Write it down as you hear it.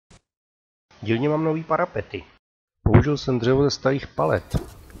V dílně mám nový parapety. Použil jsem dřevo ze starých palet.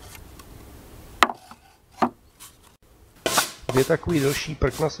 Dvě takový delší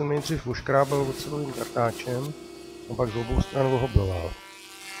prkna jsem nejdřív oškrábal ocelovým kartáčem a pak z obou stran ohobloval.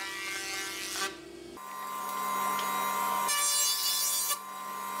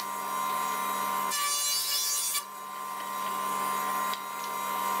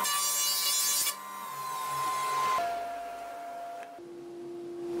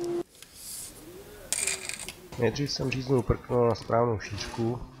 Nejdřív jsem říznul prkno na správnou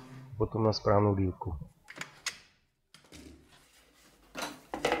šířku, potom na správnou dílku.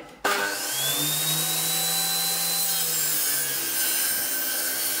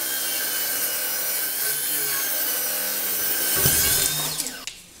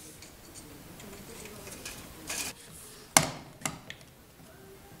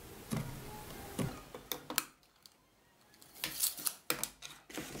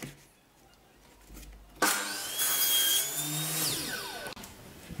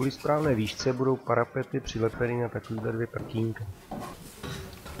 Kvůli správné výšce budou parapety přilepeny na takovýhle dvě prkínka.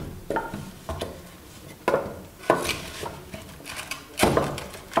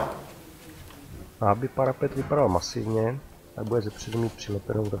 A aby parapet vypadal masivně, tak bude zepředu mít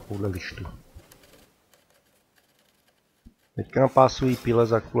přilepenou takovouhle lištu. Teďka napásují píle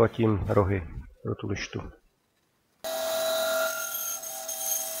za kulatím rohy pro tu lištu.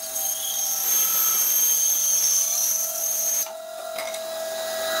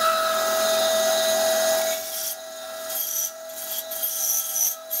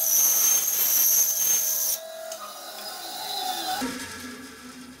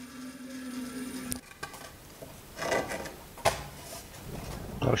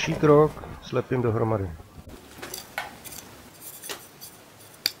 Další krok slepím dohromady.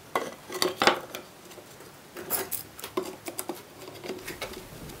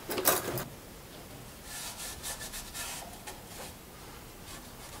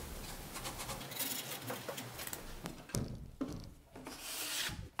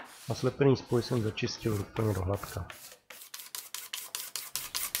 Naslepený spoj jsem začistil úplně do hladka.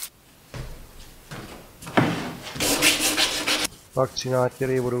 Pak 3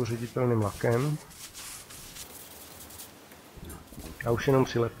 nátěry vodou ředitelným lakem a už jenom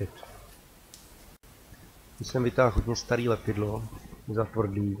přilepit. Když jsem vytáhl hodně starý lepidlo, za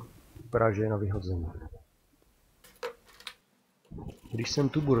tvrdý, vypadá, že je na vyhození. Když jsem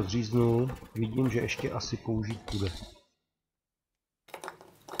tubu rozříznul, vidím, že ještě asi použít půjde.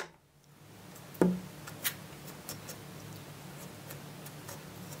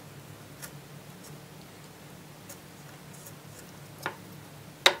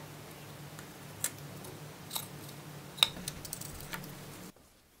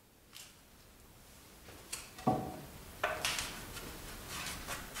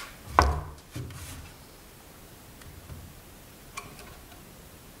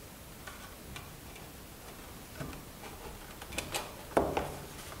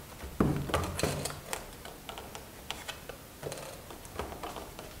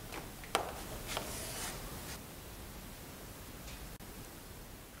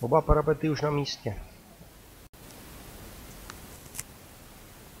 Oba parapety už na místě.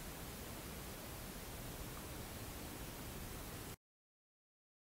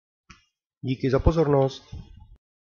 Díky za pozornost.